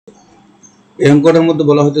এই অঙ্কটার মধ্যে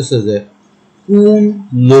বলা হইতেছে যে কোন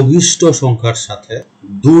লঘিষ্ঠ সংখ্যার সাথে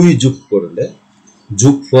 2 যোগ করলে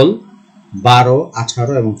যোগফল 12,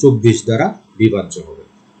 18 এবং 24 দ্বারা বিভাজ্য হবে।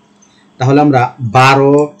 তাহলে আমরা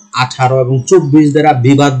 12, 18 এবং 24 দ্বারা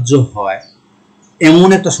বিভাজ্য হয় এমন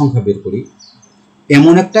একটা সংখ্যা বের করি,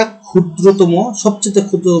 এমন একটা ক্ষুদ্রতম, সবচেয়ে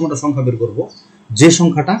ক্ষুদ্রতম একটা সংখ্যা বের করব যে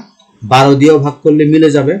সংখ্যাটা 12 দিয়েও ভাগ করলে মিলে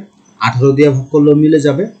যাবে, 18 দিয়ে ভাগ করলেও মিলে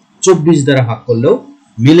যাবে, 24 দ্বারা ভাগ করলেও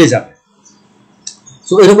মিলে যাবে।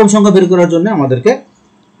 তো এরকম সংখ্যা বের করার জন্য আমাদেরকে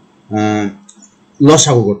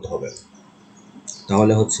লসাগু করতে হবে।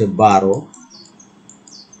 তাহলে হচ্ছে 12,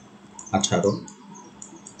 18,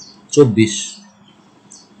 24,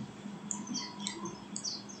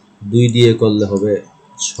 2 দিয়ে করলে হবে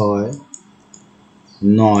 6,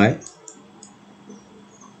 9,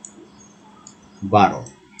 12,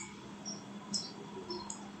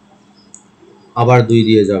 আবার 2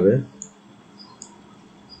 দিয়ে যাবে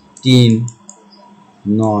 3,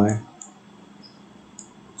 9,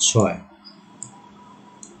 6।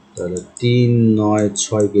 তাহলে 3, 9,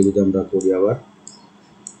 6 কে যদি আমরা করি আবার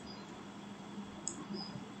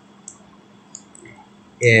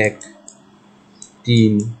 1,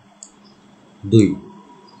 3, 2,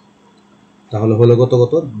 তাহলে হলো কত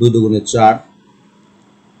কত 2 দুগুণে 4,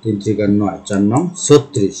 3 3 9, 4 9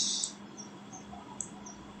 36,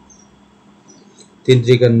 3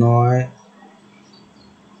 3 9,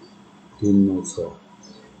 3 9 6,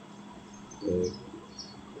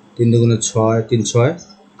 3 দুগুণে 6, 3 6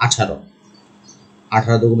 18,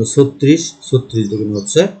 18 দুগুণে 36, 36 দুগুণে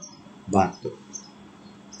হচ্ছে 72।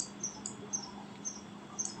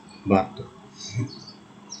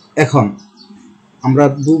 এখন আমরা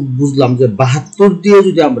বুঝলাম যে 72 দিয়ে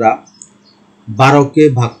যদি আমরা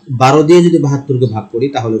 12 দিয়ে যদি 72 কে ভাগ করি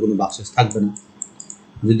তাহলে কোনো ভাগশেষ থাকবে না।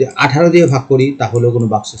 যদি 18 দিয়ে ভাগ করি তাহলেও কোনো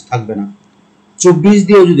ভাগশেষ থাকবে না। 24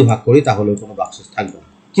 দিয়েও যদি ভাগ করি তাহলেও কোনো ভাগশেষ থাকবে না।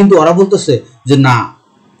 কিন্তু ওরা বলতেছে যে না,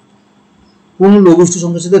 কোন লঘিষ্ঠ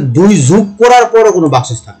সংখ্যার সাথে 2 যোগ করার পরও কোনো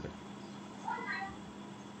ভাগশেষ থাকবে না।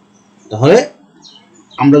 তাহলে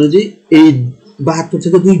আমরা যদি এই 72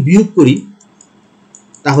 থেকে 2 বিয়োগ করি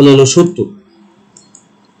তাহলে হলো 70।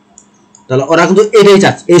 তাহলে ওরা কিন্তু এটাই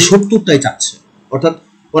চাচ্ছে, এই 70টাই চাচ্ছে। অর্থাৎ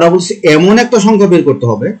ওরা বলছে এমন একটা সংখ্যা বের করতে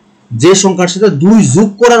হবে যে সংখ্যার সাথে 2 যোগ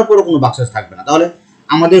করার পরও কোনো ভাগশেষ থাকবে না। তাহলে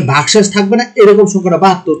আমাদের ভাগশেষ থাকবে না এরকম সংখ্যাটা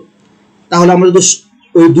 72। তাহলে আমরা যদি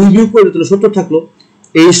ওই 2 বিয়োগ করি তাহলে 70 থাকলো।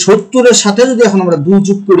 এই 70 এর সাথে যদি এখন আমরা 2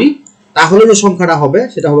 যোগ করি তাহলে যে সংখ্যাটা হবে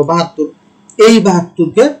সেটা হবে 72। এই 72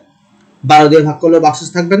 কে 12 দিয়ে ভাগ করলেও ভাগশেষ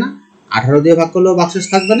থাকবে না, 18 দিয়ে ভাগ করলেও ভাগশেষ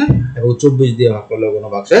থাকবে না এবং 24 দিয়ে ভাগ করলেও কোনো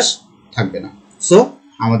ভাগশেষ থাকবে না। সো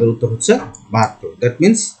আমাদের উত্তর হচ্ছে 72। That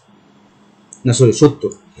means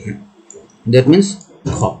 70। দ্যাট মিন্স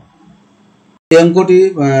খ। এই অঙ্কটি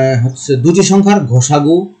হচ্ছে দুটি সংখ্যার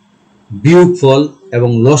ঘষাগু, বিয়োগফল এবং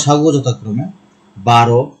লসাগু যথাক্রমে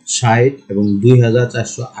 12, 60 এবং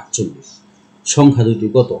 2448। সংখ্যা দুটি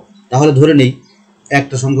কত? তাহলে ধরে নেই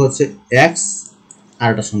একটা সংখ্যা হচ্ছে x আর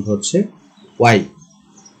একটা সংখ্যা হচ্ছে y।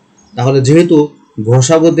 তাহলে যেহেতু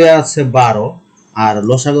ঘষাগু দেওয়া আছে 12 আর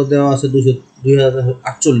লসাগু দেওয়া আছে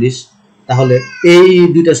 2448, তাহলে এই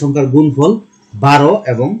দুইটা সংখ্যার গুণফল 12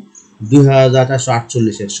 এবং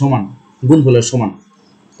 2448 এর সমান, গুণফলের সমান।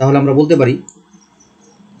 তাহলে আমরা বলতে পারি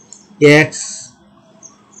x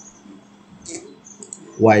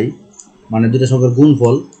y মানে দুইটা সংখ্যার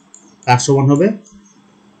গুণফল কার সমান হবে?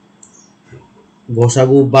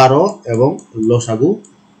 ঘষাগু 12 এবং লসাগু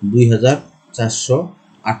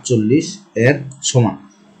 2448 এর সমান।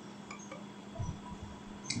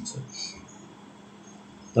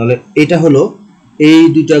 তাহলে এটা হলো, এই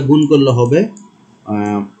দুইটা গুণ করলে হবে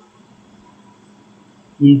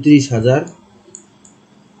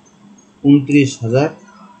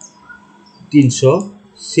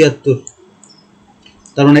 29,376।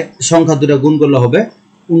 তার মানে সংখ্যা দুটা গুণ করলে হবে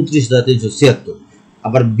 29,376।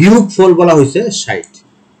 আবার বিয়োগ ফল বলা হয়েছে 60।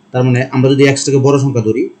 তার মানে আমরা যদি x টাকে বড় সংখ্যা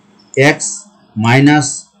ধরি, x minus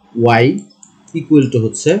y equal to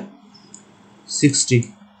হচ্ছে 60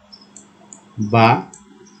 বা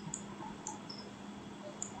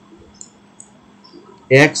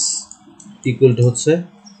x ইকুয়াল টু হচ্ছে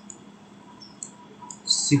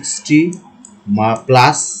 60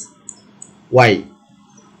 প্লাস y।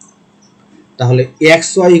 তাহলে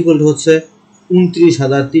xy ইকুয়াল টু হচ্ছে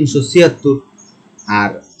 29,376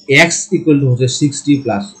 আর x ইকুয়াল টু হচ্ছে 60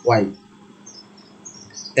 প্লাস y।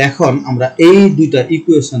 এখন আমরা এই দুইটা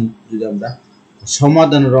ইকুয়েশন যদি আমরা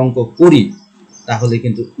সমাধানের অঙ্ক করি তাহলে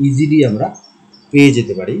কিন্তু ইজিলি আমরা পেয়ে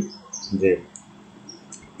যেতে পারি যে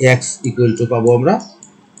x ইকুয়াল টু পাবো আমরা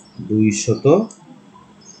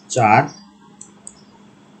 204।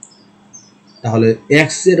 তাহলে x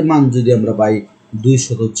এর মান যদি আমরা পাই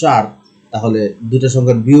 204 তাহলে দুটো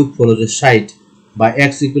সংখ্যার বিয়োগফল হচ্ছে 60 বা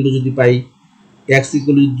x ইকুয়াল টু যদি পাই x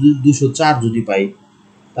ইকুয়াল টু 204 যদি পাই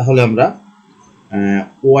তাহলে আমরা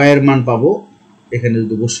y এর মান পাবো এখানে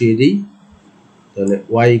যদি বসিয়ে দিই তাহলে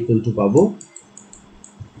y ইকুয়াল টু পাবো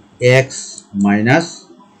x minus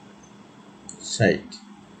 60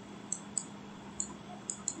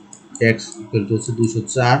 x equal to হচ্ছে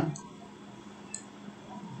 204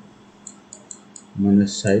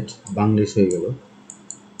 মাইনাস 60 বাংলিশ হয়ে গেল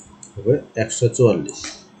হবে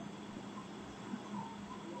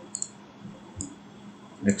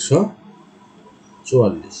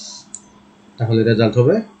 144 তাহলে রেজাল্ট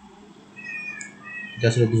হবে এটা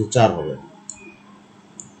আসলে 204 হবে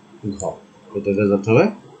ঘ এটা রেজাল্ট হবে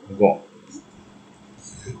গ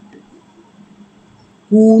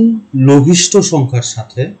কোন লঘিষ্ঠ সংখ্যার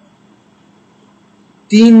সাথে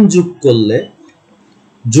 3 যোগ করলে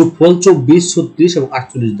যোগফল 24 36 এবং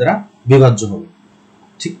 48 দ্বারা বিভাজ্য হবে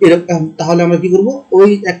ঠিক এরকম তাহলে আমরা কি করব ওই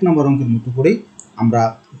এক নম্বর অঙ্কের মতো করেই আমরা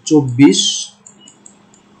 24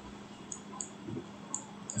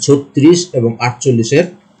 36 এবং 48 এর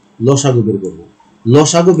লসাগু বের করব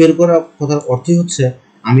লসাগু বের করার কথার অর্থই হচ্ছে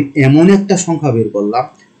আমি এমন একটা সংখ্যা বের করলাম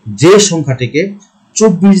যে সংখ্যাটিকে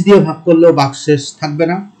 24 দিয়ে ভাগ করলেও ভাগশেষ থাকবে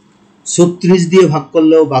না 36 দিয়ে ভাগ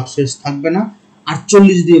করলেও ভাগশেষ থাকবে না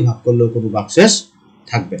 48 দিয়ে ভাগ করলেও কোনো ভাগশেষ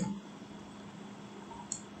থাকবে না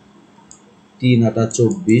 3 8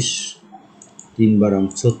 24 3 12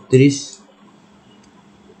 36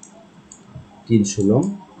 3 16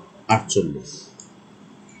 48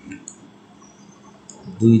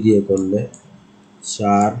 2 দিয়ে করলে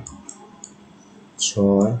 4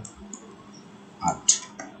 6 8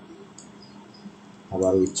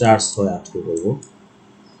 আবার ওই 4 6 8 কে করব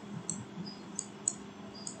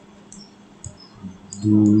 2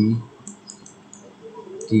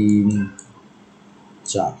 3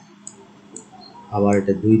 4 আবার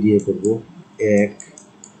এটা 2 দিয়ে করব 1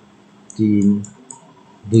 3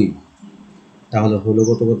 2 তাহলে হলো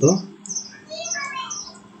কত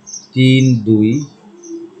 3 2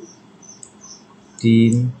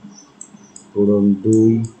 3 গুণন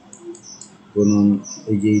 2 গুণন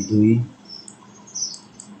এই যে 2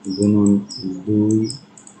 গুণন 2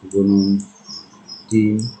 গুণন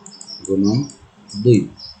 3 গুণন 2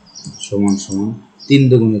 সমান সমান 3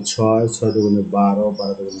 দুগুণে 6 6 দুগুণে 12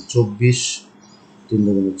 12 দুগুণে 24 3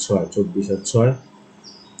 দুগুণে 6 24 আর 6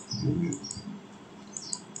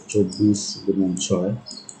 24 গুণন 6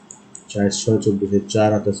 4 6 24 এর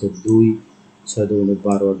 4 হাতে 2 6 দুগুণে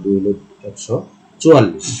 12 আর 2 হলো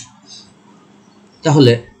 144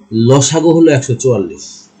 তাহলে লসাগু হলো 144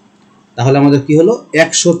 তাহলে আমাদের কি হলো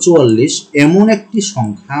 144 এমন একটি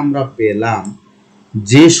সংখ্যা আমরা পেলাম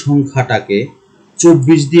যে সংখ্যাটাকে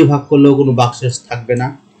 24 দিয়ে ভাগ করলেও কোনো ভাগশেষ থাকবে না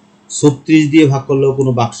 36 দিয়ে ভাগ করলেও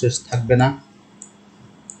কোনো ভাগশেষ থাকবে না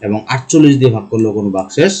এবং 48 দিয়ে ভাগ করলেও কোনো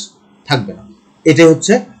ভাগশেষ থাকবে না এটাই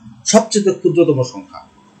হচ্ছে সবচেয়ে ক্ষুদ্রতম সংখ্যা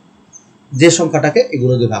যে সংখ্যাটাকে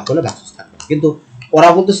এগুলো দিয়ে ভাগ করলে ভাগশেষ থাকবে কিন্তু ওরা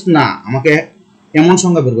বলতেছে না আমাকে এমন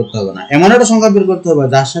সংখ্যা বের করতে হবে না এমন একটা সংখ্যা বের করতে হবে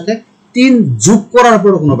যার সাথে 3 যোগ করার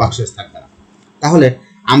পরও কোনো ভাগশেষ থাকবে না তাহলে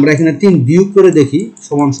আমরা এখানে 3 বিয়োগ করে দেখি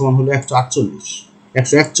সমান সমান হলো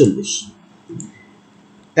 141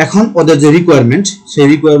 এখন ওদের যে রিকোয়ারমেন্ট সেই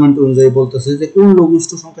রিকোয়ারমেন্ট অনুযায়ী বলতেছে যে কোন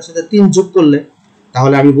লঘিষ্ঠ সংখ্যার সাথে 3 যোগ করলে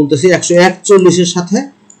তাহলে আমি বলতেছি 141 এর সাথে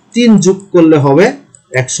 3 যোগ করলে হবে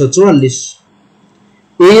 144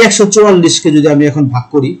 এই 144 কে যদি আমি এখন ভাগ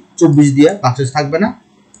করি 24 দিয়ে ভাগশেষ থাকবে না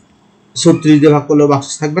 36 দিয়ে ভাগ করলেও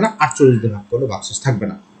ভাগশেষ থাকবে না 48 দিয়ে ভাগ করলেও ভাগশেষ থাকবে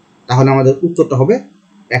না তাহলে আমাদের উত্তরটা হবে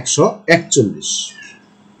 141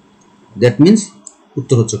 দ্যাট মিন্স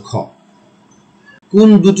উত্তর হচ্ছে খ কোন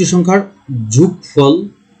দুটি সংখ্যার যোগফল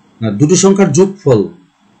না দুটি সংখ্যার যোগফল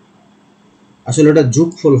আসলে এটা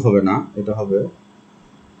যোগফল হবে না এটা হবে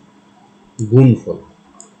গুণফল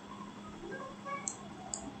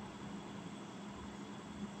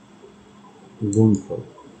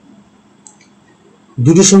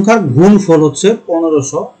দুটি সংখ্যার গুণফল হচ্ছে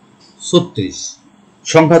 1536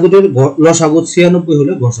 সংখ্যা দুটির লসাগু 96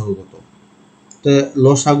 হলে গসাগু কত তো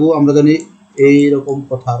লসাগু আমরা জানি এই রকম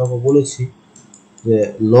কথা আরো বলেছি যে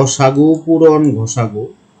লসাগু পূরণ গসাগু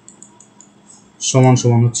সমান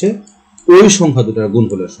সমান হচ্ছে ওই সংখ্যা দুটার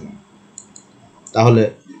গুণফলের সমান তাহলে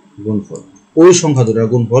গুণফল ওই সংখ্যা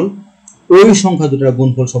দুটার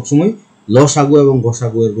গুণফল সবসময় লসাগু এবং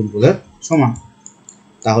গসাগু এর গুণফলের সমান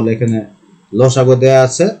তাহলে এখানে লসাগু দেয়া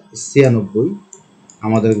আছে 96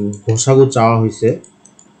 আমাদের গসাগু চাওয়া হয়েছে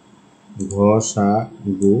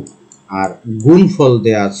গসাগু আর গুণফল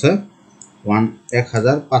দেয়া আছে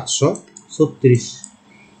 1536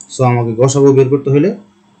 সো আমাকে গসাগু বের করতে হলে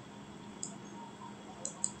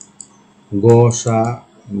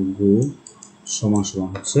গসাগু সমান সমান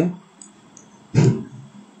হচ্ছে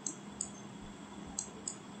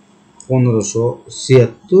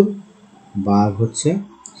 1576 ভাগ হচ্ছে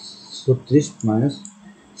 36 মাইনাস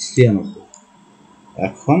 96।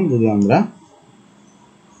 এখন যদি আমরা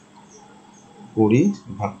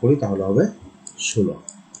ভাগ করি তাহলে হবে 16।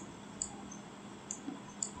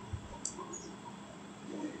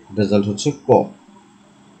 রেজাল্ট হচ্ছে ক।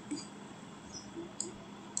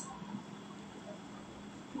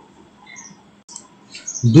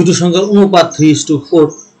 দুটো সংখ্যার অনুপাত 3:4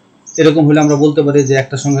 এরকম হলে আমরা বলতে পারি যে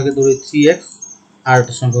একটা সংখ্যাকে ধরি 3x আর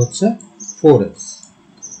একটা সংখ্যা হচ্ছে 4x,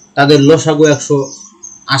 তাদের লসাগু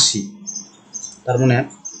 180। তার মানে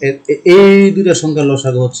এই দুটো সংখ্যার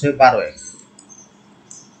লসাগু হচ্ছে 12x।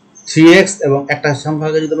 3x এবং একটা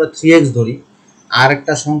সংখ্যাকে যদি আমরা 3x ধরি আর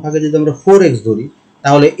একটা সংখ্যাকে যদি আমরা 4x ধরি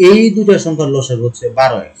তাহলে এই দুটো সংখ্যার লসাগু হচ্ছে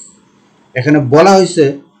 12x। এখানে বলা হয়েছে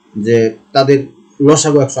যে তাদের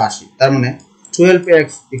লসাগু 180, তার মানে 12x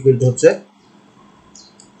ইকুয়াল টু হচ্ছে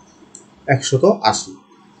 180।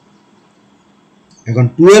 এখন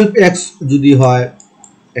 12x যদি হয়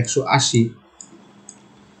 180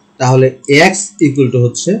 তাহলে x ইকুয়াল টু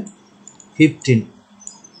হচ্ছে 15।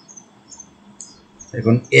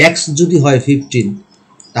 এখন x যদি হয় 15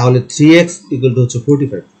 তাহলে 3x ইকুয়াল টু হচ্ছে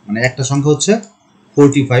 45, মানে একটা সংখ্যা হচ্ছে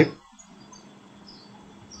 45,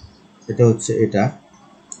 এটা হচ্ছে এটা,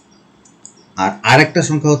 আর আরেকটা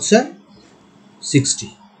সংখ্যা হচ্ছে 60।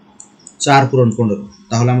 4 পূরণ 15।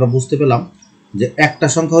 তাহলে আমরা বুঝতে পেলাম যে একটা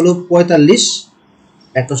সংখ্যা হলো 45,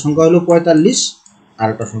 একটা সংখ্যা হলো 45 আর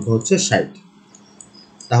একটা সংখ্যা হচ্ছে 60।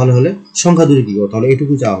 তাহলে সংখ্যা দুটি কি তাহলে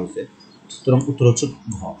এটুকু চাওয়া হয়েছে, সুতরাং উত্তর হচ্ছে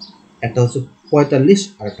ঘ। একটা হচ্ছে 45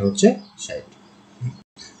 আর একটা হচ্ছে 60।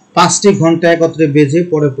 5টি ঘন্টা একত্রে বেজে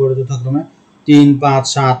পরে যথাক্রমে 3, 5,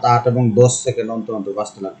 7, 8 এবং 10 সেকেন্ড অন্তর অন্তর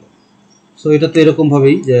বাজতে লাগলো। সো এটা তো এরকম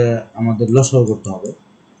ভাবেই যে আমাদের লসাগু করতে হবে।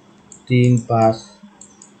 3, 5,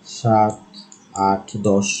 7, 8,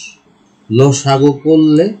 10 লসাগু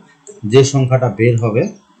করলে যে সংখ্যাটা বের হবে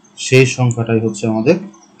সেই সংখ্যাটাই হচ্ছে আমাদের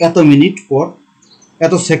এত মিনিট পর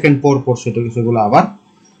এত সেকেন্ড পর সেগুলো আবার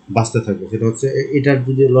বাঁচতে থাকবে। সেটা হচ্ছে এটার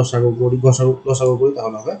যদি লসাগু করি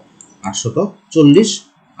তাহলে হবে 840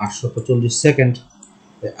 সেকেন্ড।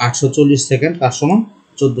 840 সেকেন্ড কার সমান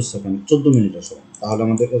 14 সেকেন্ড, 14 মিনিটের সমান। তাহলে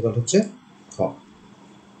আমাদের রেজাল্ট হচ্ছে খ।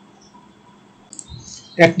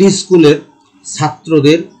 একটি স্কুলের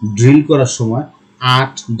ছাত্রদের ড্রিল করার সময়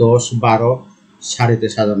 8, 10, 12 সারিতে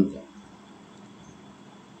সাজানো যায়,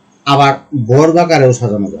 আবার বর্গাকারেও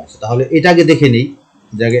সাজানো যায়। তাহলে এটাকে দেখে নেই,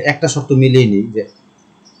 যে আগে একটা শর্ত মিলিয়ে নিই, যে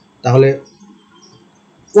তাহলে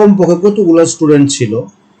কমপক্ষে কতগুলো স্টুডেন্ট ছিল,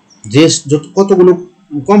 যে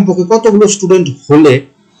কমপক্ষে কতগুলো স্টুডেন্ট হলে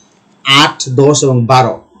 8, 10 এবং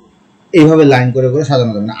 12 এইভাবে লাইন করে করে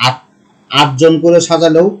সাজানো যাবে না। 8 জন করে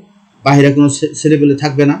সাজালেও বাইরে কোনো ছেলেপেলে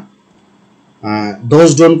থাকবে না। 10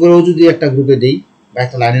 জন করেও যদি একটা গ্রুপে দেই বা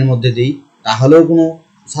একটা লাইনের মধ্যে দেই তাহলেও কোনো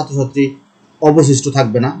ছাত্রছাত্রী অবশিষ্ট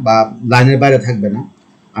থাকবে না বা লাইনের বাইরে থাকবে না।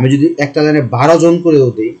 আমি যদি একটা লাইনে 12 জন করেও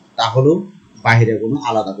দিই তাহলেও বাইরে কোনো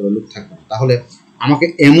আলাদা করে লোক থাকবে না। তাহলে আমাকে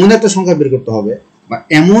এমন একটা সংখ্যা বের করতে হবে বা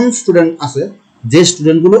এমন স্টুডেন্ট আছে যে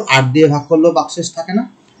স্টুডেন্টগুলো 8 দিয়ে ভাগ করলেও বাকশেষ থাকে না,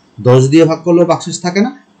 10 দিয়ে ভাগ করলেও বাকশেষ থাকে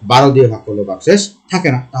না, 12 দিয়ে ভাগ করলেও বাকশেষ থাকে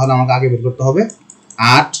না। তাহলে আমাকে আগে বের করতে হবে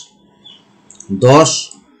 8, 10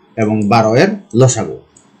 এবং 12 এর লসাগু।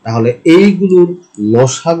 তাহলে এইগুলোর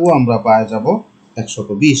লসাগু আমরা পাওয়া যাব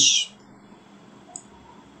 120।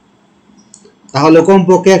 তাহলে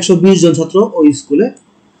কমপক্ষে 120 জন ছাত্র ওই স্কুলে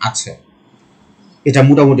আছে, এটা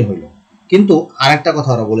মোটামুটি হইল। কিন্তু আরেকটা কথা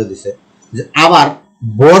ওরা বলে দিছে যে আবার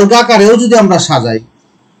বর্গাকারেও যদি আমরা সাজাই,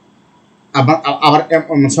 আবার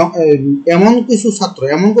এমন কিছু ছাত্র,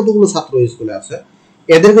 এমন কতগুলো ছাত্র স্কুলে আছে,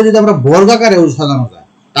 এদেরকে যদি আমরা বর্গাকারেও সাজানো যায়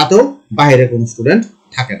তাতেও বাইরে কোনো স্টুডেন্ট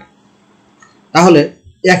থাকে না। তাহলে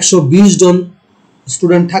 120 জন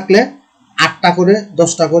স্টুডেন্ট থাকলে 8টা করে,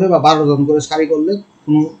 10টা করে বা 12 জন করে সারি করলে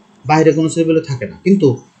কোনো বাইরে কোনো ছেলেপেলে থাকে না। কিন্তু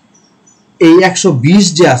এই 120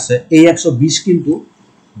 যে আছে, এই 120 কিন্তু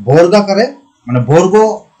বর্গাকারে মানে বর্গ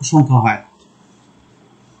সংখ্যা হয়।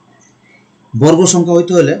 বর্গ সংখ্যা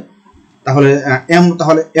হইতে হলে তাহলে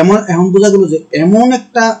এমন বোঝা গেল যে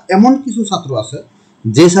এমন কিছু ছাত্র আছে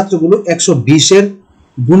যে ছাত্রগুলো 120 এর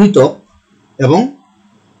গুণিতক এবং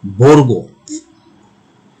বর্গ।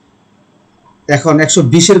 এখন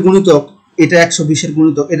 120 এর গুণিতক, এটা 120 এর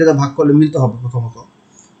গুণিতক, এটাতে ভাগ করলে মিলতে হবে প্রথমত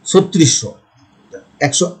 3600।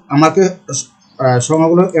 আমাকে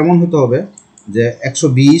সংখ্যাগুলো এমন হতে হবে যে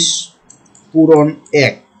 120 পূরণ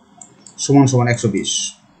 1 সমান 120।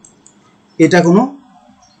 এটা কোনো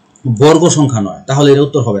বর্গ সংখ্যা নয়, তাহলে এর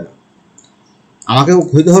উত্তর হবে না। আমাকে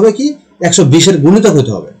হইতে হবে কি 120 এর গুণিতক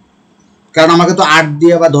হইতে হবে, কারণ আমাকে তো 8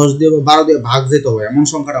 দিয়ে বা 10 দিয়ে বা 12 দিয়ে ভাগ যেতে হবে, এমন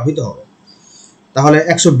সংখ্যাটা হইতে হবে। তাহলে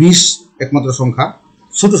 120 একমাত্র সংখ্যা,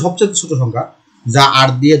 সবচেয়ে ছোট সংখ্যা, যা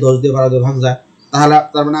 8 দিয়ে 10 দিয়ে 12 দিয়ে ভাগ যায়, তাহলে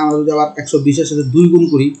তার মানে আমরা যদি আবার 120 এর সাথে 2 গুণ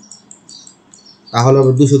করি তাহলে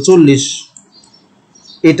হবে 240।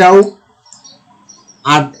 এটাও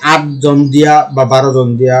 8 জন দিয়া বা 12 জন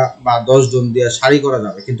দিয়া বা 10 জন দিয়া সারি করা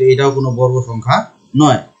যাবে, কিন্তু এটাও কোনো বর্গ সংখ্যা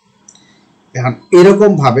নয়। এখন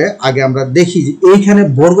এরকম ভাবে আগে আমরা দেখি যে এইখানে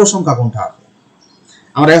বর্গ সংখ্যা কোনটা আছে।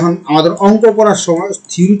 আমরা এখন আমাদের অঙ্ক করার সময়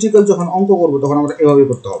থিওরিটিক্যাল যখন অঙ্ক করব তখন আমরা এভাবে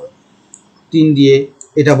করতে হবে, 3 দিয়ে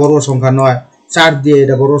এটা বর্গ সংখ্যা নয়, 4 দিয়ে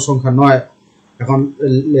এটা বর্গ সংখ্যা নয়। এখন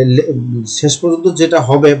শেষ পর্যন্ত যেটা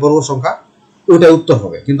হবে বর্গ সংখ্যা ওটাই উত্তর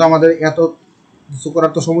হবে, কিন্তু আমাদের এত কিছু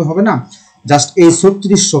করার তো সময় হবে না। জাস্ট এই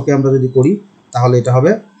 3600কে আমরা যদি করি তাহলে এটা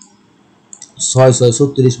হবে 6 6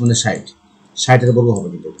 36 মানে 60, 60 এর বর্গ হবে,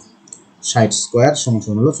 কিন্তু 60 স্কয়ার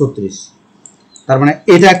সমান হলো 36। তার মানে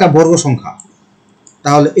এটা একটা বর্গ সংখ্যা।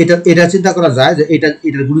 তাহলে এটা চিন্তা করা যায় যে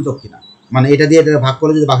এটার গুণিতক কিনা, মানে এটা দিয়ে এটা ভাগ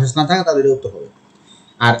করে যদি ভাগশেষ না থাকে তাহলে এটা উত্তর হবে।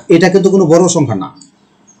 আর এটা কিন্তু কোনো বর্গ সংখ্যা না,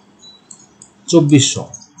 2400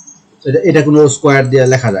 এটা কোনো স্কয়ার দিয়ে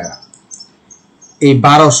লেখা যায় না। এই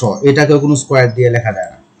 1200 এটাকেও কোনো স্কয়ার দিয়ে লেখা যায়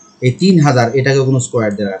না। এই 3000 এটাকেও কোনো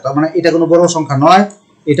স্কয়ার দিয়ে লেখা, তার মানে এটা কোনো বর্গ সংখ্যা নয়,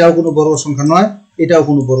 এটাও কোনো বর্গ সংখ্যা নয়, এটাও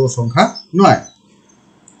কোনো বর্গ সংখ্যা নয়।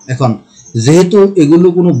 এখন যেহেতু এগুলো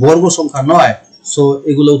কোনো বর্গ সংখ্যা নয়, সো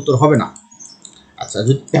এগুলো উত্তর হবে না। আচ্ছা,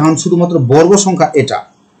 এখন শুধুমাত্র বর্গ সংখ্যা এটা,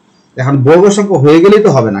 এখন বর্গ সংখ্যা হয়ে গেলেই তো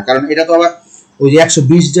হবে না, কারণ এটা তো আবার ওই যে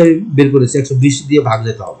 120 যে বের করেছে 120 দিয়ে ভাগ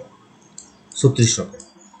যেতে হবে 3600কে।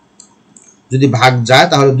 যদি ভাগ যায়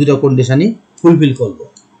তাহলে দুটো কন্ডিশনই ফুলফিল করবো,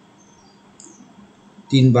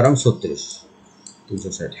 3 × 36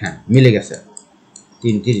 360, হ্যাঁ মিলে গেছে,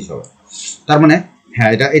 3 30 হবে। তার মানে হ্যাঁ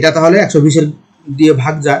এটা তাহলে 120 এর দিয়ে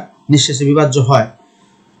ভাগ যায়, নিঃশেষে বিভাজ্য হয়,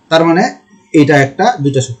 তার মানে এটা একটা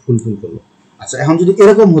দুইটা ফুলফিল করলো। আচ্ছা, এখন যদি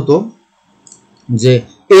এরকম হতো যে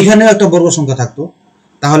এইখানেও একটা বর্গ সংখ্যা থাকতো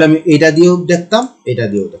তাহলে আমি এটা দিয়েও দেখতাম, এটা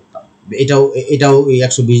দিয়েও দেখতাম, এটাও এই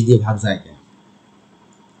 120 দিয়ে ভাগ যায় কেন।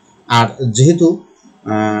 আর যেহেতু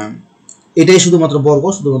এটাই শুধুমাত্র বর্গ,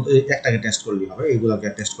 শুধুমাত্র একটাকে টেস্ট করলেই হবে, এইগুলোকে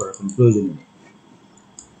টেস্ট করার কোনো প্রয়োজন নেই।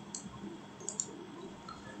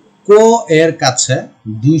 ক এর কাছে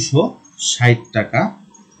 260 টাকা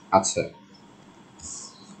আছে,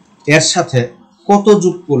 এর সাথে কত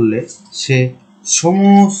যোগ করলে সে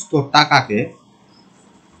সমস্ত টাকাকে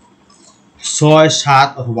 6 7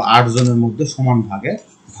 অথবা 8 জনের মধ্যে সমান ভাগে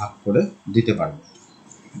ভাগ করে দিতে পারবে।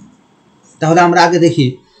 তাহলে আমরা আগে দেখি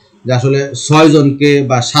যে আসলে 6 জনকে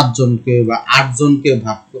বা 7 জনকে বা 8 জনকে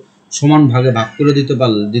সমান ভাগে ভাগ করে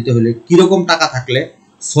দিতে হলে কিরকম টাকা থাকলে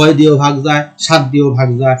 6 দিয়েও ভাগ যায়, 7 দিয়েও ভাগ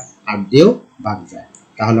যায়, 8 দিয়েও ভাগ যায়।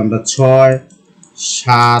 তাহলে আমরা 6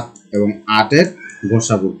 7 এবং 8 এর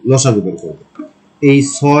লসাগু বের করব। এই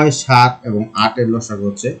 6 7 এবং 8 এর লসাগু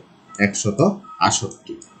হচ্ছে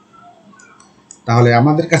 168। তাহলে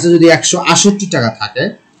আমাদের কাছে যদি 168 টাকা থাকে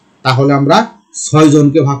তাহলে আমরা 6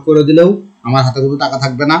 জনকে ভাগ করে দিলেও আমার হাতে কোনো টাকা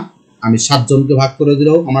থাকবে না, আমি 7 জনকে ভাগ করে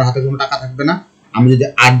দিলেও আমার হাতে কোনো টাকা থাকবে না, আমি যদি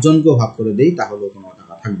 8 জনকেও ভাগ করে দিই তাহলেও কোনো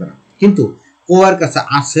টাকা থাকবে না। কিন্তু কোয়ার কাছে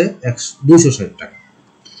আছে 260 টাকা।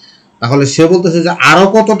 তাহলে সে বলতেছে যে আরো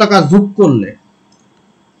কত টাকা যোগ করলে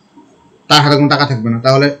তার হাতে কোনো টাকা থাকবে না।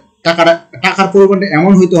 তাহলে টাকার পরিমাণটা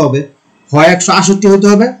এমন হইতে হবে, হয় 168 হইতে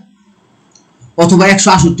হবে অথবা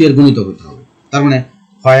 168 এর গুণিতক হইতে হবে। তার মানে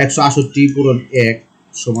হয় 168 পূরণ 1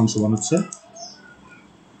 সমান হচ্ছে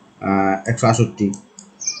 168,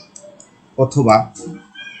 অথবা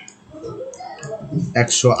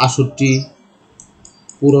 168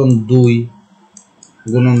 পূরণ 2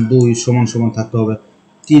 গুণন 2 সমান থাকতে হবে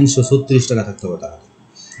 336 টাকা থাকতে হবে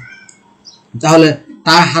তাহলে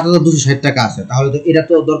তার হাতে তো 260 টাকা আছে, তাহলে তো এটা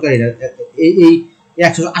তো দরকারই না। এই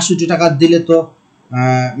 168 টাকা দিলে তো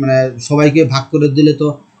মানে সবাইকে ভাগ করে দিলে তো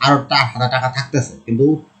আরো টাকা থাকতেছে, কিন্তু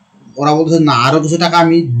ওরা বলতেছে না আরো কিছু টাকা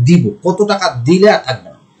আমি দিব, কত টাকা দিলে আর থাকবে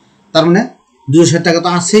না। তার মানে 260 টাকা তো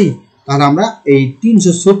আছেই, তাহলে আমরা এই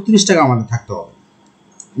 336 টাকা আমাদের থাকতে হবে।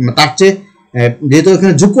 তার চেয়ে যেহেতু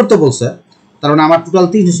এখানে যোগ করতে বলছে তার মানে আমার টোটাল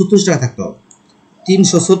 336 টাকা থাকতে হবে।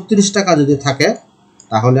 336 টাকা যদি থাকে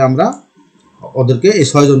তাহলে আমরা ওদেরকে এই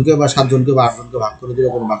 6 জনকে বা 7 জনকে বা 8 জনকে ভাগ করে দিলে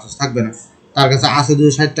কোনো বাক্স থাকবে না। তার কাছে আছে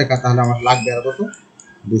 260 টাকা, তাহলে আমার লাগবে আর কত,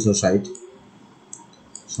 260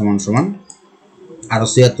 সমান আরো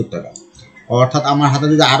 76 টাকা। অর্থাৎ আমার হাতে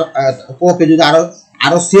যদি কোকে যদি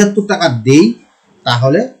আরো 76 টাকা দেই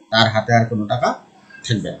তাহলে তার হাতে আর কোনো টাকা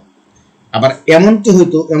থাকবে না। আবার এমনটি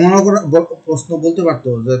হয়তো এমন প্রশ্ন বলতে পারতো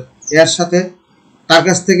যে এর সাথে তার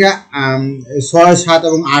কাছ থেকে 6 7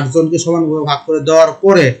 এবং 8 জনকে সমানভাবে ভাগ করে দেওয়ার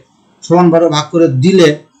পরে সমানভাবে ভাগ করে দিলে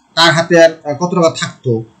তার হাতে আর কত টাকা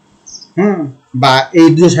থাকতো, বা এই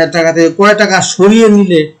 260 টাকা থেকে কয় টাকা সরিয়ে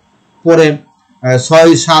নিলে পরে 6,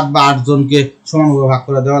 7 বা 8 জনকে সমানভাবে ভাগ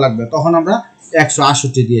করে দেওয়া লাগবে, তখন আমরা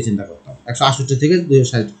 168 দিয়ে চিন্তা করতাম। 168 থেকে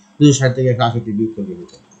 260 থেকে 168 বিয়োগ করে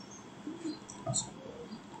দিতে।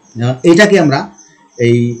 এইটাকে আমরা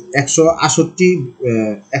এই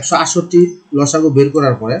 168 লসাগু বের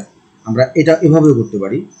করার পরে আমরা এটা এভাবেও করতে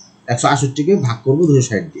পারি, 168কে ভাগ করবো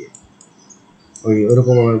 260 দিয়ে,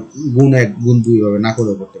 ওইরকম গুণ 1 গুণ 2 ভাবে না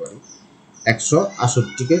করেও করতে পারি।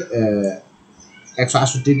 168কে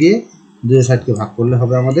 168 দিয়ে 260কে ভাগ করলে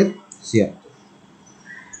হবে আমাদের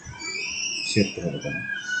 76 হবে কেন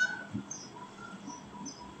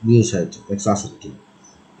 260 168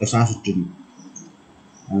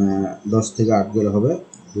 10 থেকে 8 গেলে হবে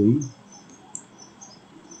 2,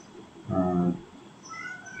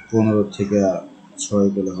 15 থেকে 6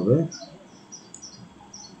 গেলে হবে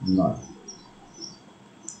 9,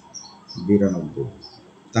 92।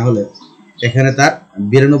 তাহলে এখানে তার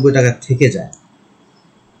 92 টাকা থেকে যায়,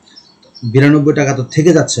 92 টাকা তো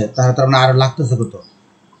থেকে যাচ্ছে, তাহলে তার মানে আরো লাগতেছে কত,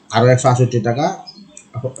 আরো 168 টাকা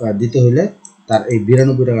দিতে হলে তার এই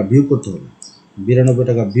 92 টাকা বিয়োগ করতে হবে, 92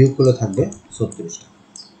 টাকা বিয়োগ করলে থাকবে 36 টাকা।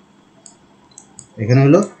 এখানে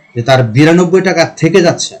হলো যে তার 92 টাকা থেকে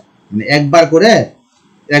যাচ্ছে, মানে একবার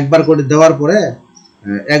করে দেওয়ার পরে,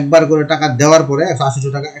 একবার করে টাকা দেওয়ার পরে 180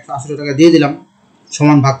 টাকা দিয়ে দিলাম,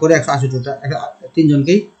 সমান ভাগ করে 180 টাকা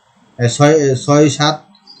তিনজনকেই 6, 7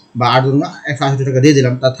 বা 8 জন 180 টাকা দিয়ে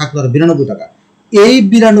দিলাম, তার থাকলো 92 টাকা। এই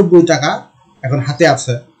 92 টাকা এখন হাতে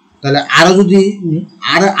আছে, তাহলে আরো যদি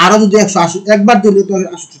 180 একবার দিলে তো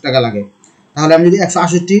 68 টাকা লাগে, তাহলে আমি যদি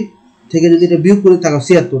 168 থেকে যদি এটা বিয়োগ করি থাকো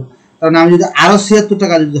 76, তাহলে আমি যদি আরো 76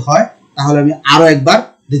 টাকা যদি হয় তাহলে আমি আরো একবার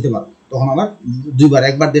দিতে পারবো, তখন আবার দুইবার,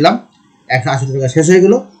 একবার দিলাম 180 টাকা শেষ হয়ে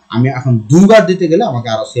গেল, আমি এখন দুইবার দিতে গেলে আমাকে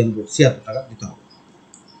আরো 76 টাকা দিতে হবে।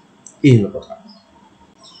 এই হলো কথা।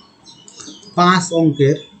 5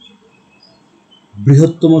 অঙ্কের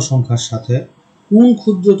বৃহত্তম সংখ্যার সাথে কোন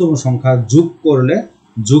ক্ষুদ্রতম সংখ্যা যোগ করলে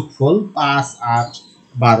যোগফল 5, 8,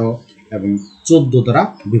 12 এবং 14 দ্বারা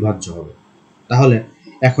বিভাজ্য হবে। তাহলে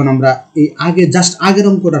এখন আমরা এই আগের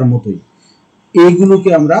অঙ্কটার মতোই এইগুলোকে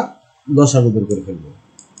আমরা লসাগু বের করে ফেলবো।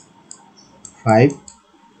 5,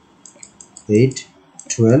 8,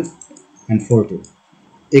 12 and 14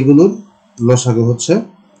 এগুলোর লসাগু হচ্ছে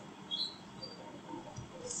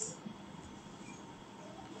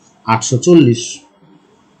 840,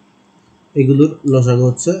 এগুলোর লসাগু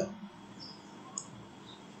হচ্ছে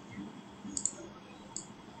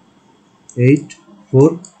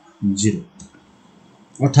 840।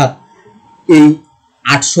 অর্থাৎ এই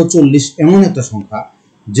 840 এমন একটা সংখ্যা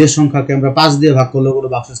যে সংখ্যাকে আমরা 5 দিয়ে ভাগ করলে কোনো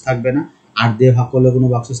বাক্সেস থাকবে না, 8 দিয়ে ভাগ করলে কোনো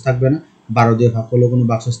বাক্সেস থাকবে না, 12 দিয়ে ভাগ করলে কোনো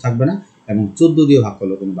বাক্সেস থাকবে না এবং 14 দিয়ে ভাগ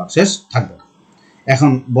করলে কোনো বাক্সেস থাকবে না। এখন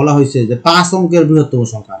বলা হয়েছে যে 5 অঙ্কের বৃহত্তম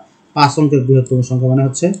সংখ্যা, 5 অঙ্কের বৃহত্তম সংখ্যা মানে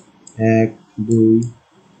হচ্ছে 1, 2,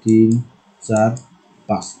 3, 4,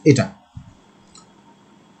 5, এটা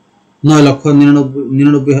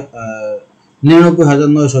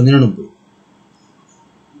 9,99,999,999।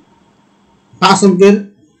 5 অঙ্কের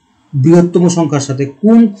বৃহত্তম সংখ্যার সাথে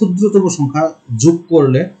কোন ক্ষুদ্রতম সংখ্যা যোগ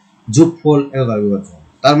করলে যোগফল 11 দ্বারা বিভাজ্য হবে।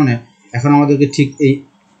 তার মানে এখন আমাদেরকে ঠিক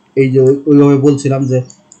এই যে ওইভাবে বলছিলাম যে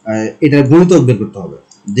এটার গুণিতক বের করতে হবে,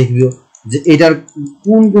 দেখবিও যে এটার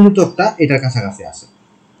কোন গুণিতকটা এটার কাছাকাছি আছে,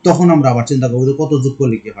 তখন আমরা আবার চিন্তা করবো যে কত যোগ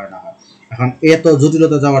করলে কি হয় না হয়। এখন এত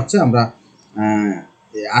জটিলতা যাওয়ার চেয়ে আমরা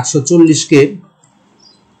 840কে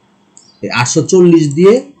 840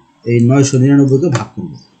 দিয়ে এই 999কে ভাগ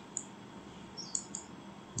করব,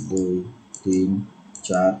 2, 3,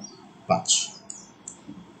 4, 5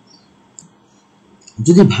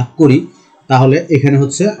 যদি ভাগ করি তাহলে এখানে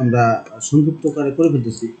হচ্ছে আমরা সংক্ষিপ্ত করে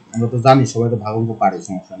ফেলতেছি, আমরা তো জানি সবাই তো ভাগ অঙ্ক পারে,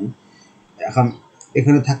 সমস্যা নেই। এখন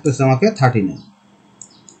এখানে থাকতেছে আমাকে 39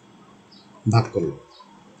 ভাগ করলো।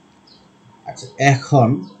 আচ্ছা, এখন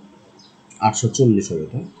 840 হবে,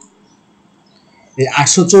 এটা এই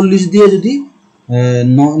 840 দিয়ে যদি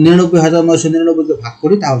 99,999কে ভাগ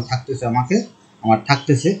করি তাহলে থাকতেছে আমার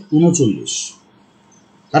থাকতেছে 39।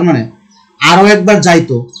 তার মানে আরো একবার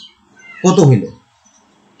যাইতো কত হইল,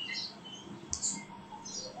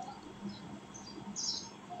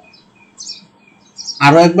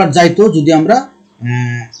 আরো একবার যাইতো যদি আমরা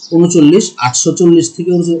 39 840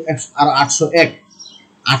 থেকে আর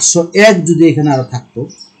 801 যদি এখানে আরো থাকতো,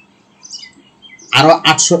 আরো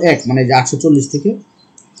 801 মানে যে 840 থেকে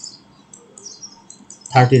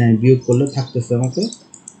 39 বিয়োগ করলে থাকতেছে আমাকে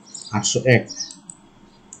 801।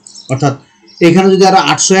 অর্থাৎ এখানে যদি আরো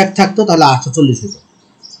 801 থাকতো তাহলে 840 হতো।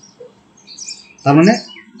 তার মানে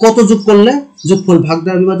কত যোগ করলে যোগফল ভাগ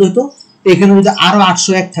দ্বারা বিভাজ্য হতো, এখানে যদি আরো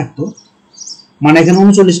 801 থাকতো, মানে এখানে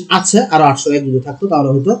 39 আছে, আরো 801 যদি থাকতো তাহলে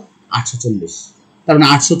হতো 840। তার মানে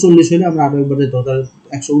 840 হলে আমরা আরো একবার যেত, তাহলে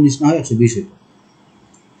 119 না হয় 120 হতো।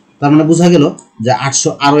 তার মানে বোঝা গেল যে 800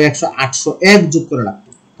 আরো 100 801 যোগ করে রাখতে,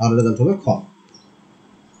 তাহলে রেজাল্ট হবে খ।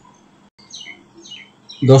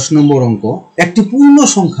 10 নম্বর অঙ্ক, একটি পূর্ণ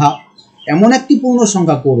সংখ্যা এমন একটি পূর্ণ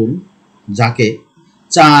সংখ্যা করুন যাকে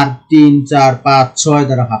 4, 3, 4, 5, 6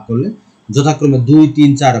 দ্বারা ভাগ করলে যথাক্রমে 2,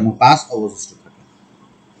 3, 4 এবং 5 অবশিষ্ট থাকে।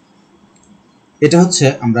 এটা হচ্ছে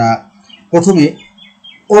আমরা প্রথমে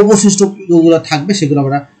অবশিষ্ট যেগুলো থাকবে সেগুলো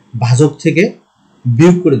আমরা ভাজক থেকে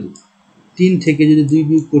বিয়োগ করে দিই। 3 থেকে যদি 2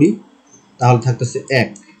 বিয়োগ করি তাহলে থাকতেছে 1।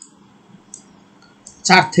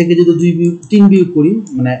 4 থেকে যদি 3 বিয়োগ করি,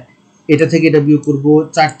 মানে এটা থেকে এটা বিয়োগ করব,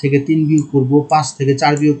 4 থেকে 3 বিয়োগ করব, 5 থেকে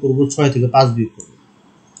 4 বিয়োগ করব, 6 থেকে 5 বিয়োগ করব,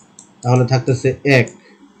 তাহলে থাকতেছে 1।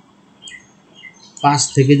 5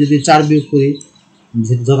 থেকে যদি 4 বিয়োগ করি,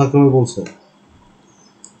 যেহেতু যথাক্রমে বলছে,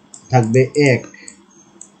 থাকবে 1।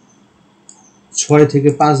 6 থেকে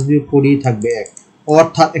 5 বিয়োগ করি, থাকবে 1।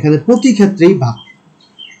 অর্থাৎ এখানে প্রতি ক্ষেত্রেই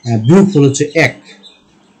বিয়োগফল হচ্ছে 1।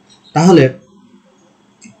 তাহলে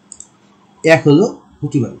 1 হলো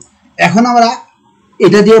প্রতিবার। এখন আমরা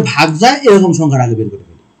এটা দিয়ে ভাগ যায় এরকম সংখ্যার আগে বের করে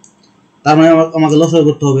ফেলি। তার মানে আমাকে লসাগু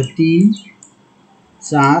করতে হবে 3,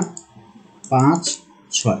 4, 5,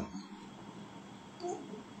 6।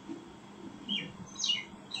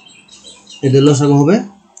 এদের লসাগু হবে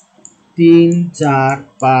 3, 4,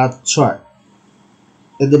 5, 6।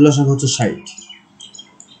 এদের লসাগু হচ্ছে 60।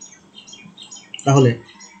 তাহলে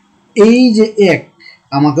এই যে 1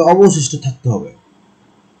 আমাকে অবশিষ্ট থাকতে হবে,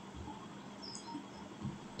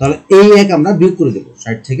 তাহলে এই 1 আমরা বিয়োগ করে দেব,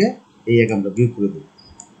 60 থেকে এই 1 আমরা বিয়োগ করে দেব,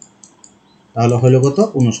 তাহলে হলো কত?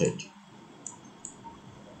 59।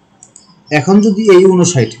 এখন যদি এই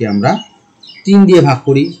 59 কে আমরা 3 দিয়ে ভাগ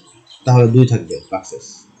করি তাহলে 2 থাকবে ভাগশেষ।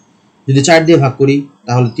 যদি 4 দিয়ে ভাগ করি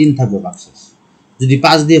তাহলে 3 থাকবে ভাগশেষ। যদি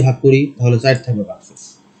 5 দিয়ে ভাগ করি তাহলে 4 থাকবে ভাগশেষ।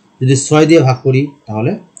 যদি 6 দিয়ে ভাগ করি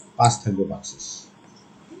তাহলে 5 থাকবে ভাগশেষ।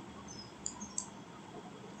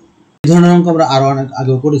 এই ধরনের অঙ্ক আমরা আরো অনেক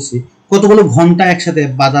আগেও করেছি। কতগুলো ঘন্টা একসাথে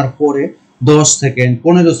বাজার পরে 10 সেকেন্ড,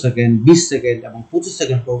 15 সেকেন্ড, 20 সেকেন্ড এবং 25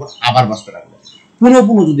 সেকেন্ড পর আবার বাঁচতে রাখবো।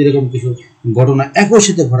 পুনঃ যদি এরকম কিছু ঘটনা একই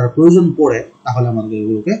সাথে ঘটার প্রয়োজন পড়ে তাহলে আমাদের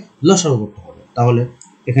এগুলোকে লসাগু করতে হবে। তাহলে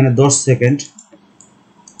এখানে 10 সেকেন্ড,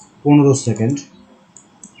 15 সেকেন্ড,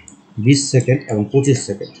 20 সেকেন্ড এবং 25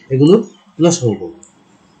 সেকেন্ড এগুলো লসাগু করব।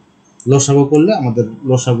 লসাগু করলে আমাদের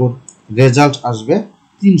লসাগুর রেজাল্ট আসবে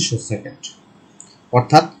 300 সেকেন্ড।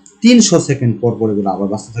 অর্থাৎ 300 সেকেন্ড পর পর এগুলো আবার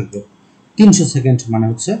বাঁচতে থাকবে। 300 সেকেন্ড মানে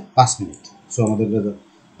হচ্ছে 5 মিনিট। সো আমাদের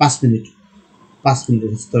 5 মিনিট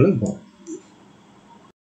হচ্ছে তাহলে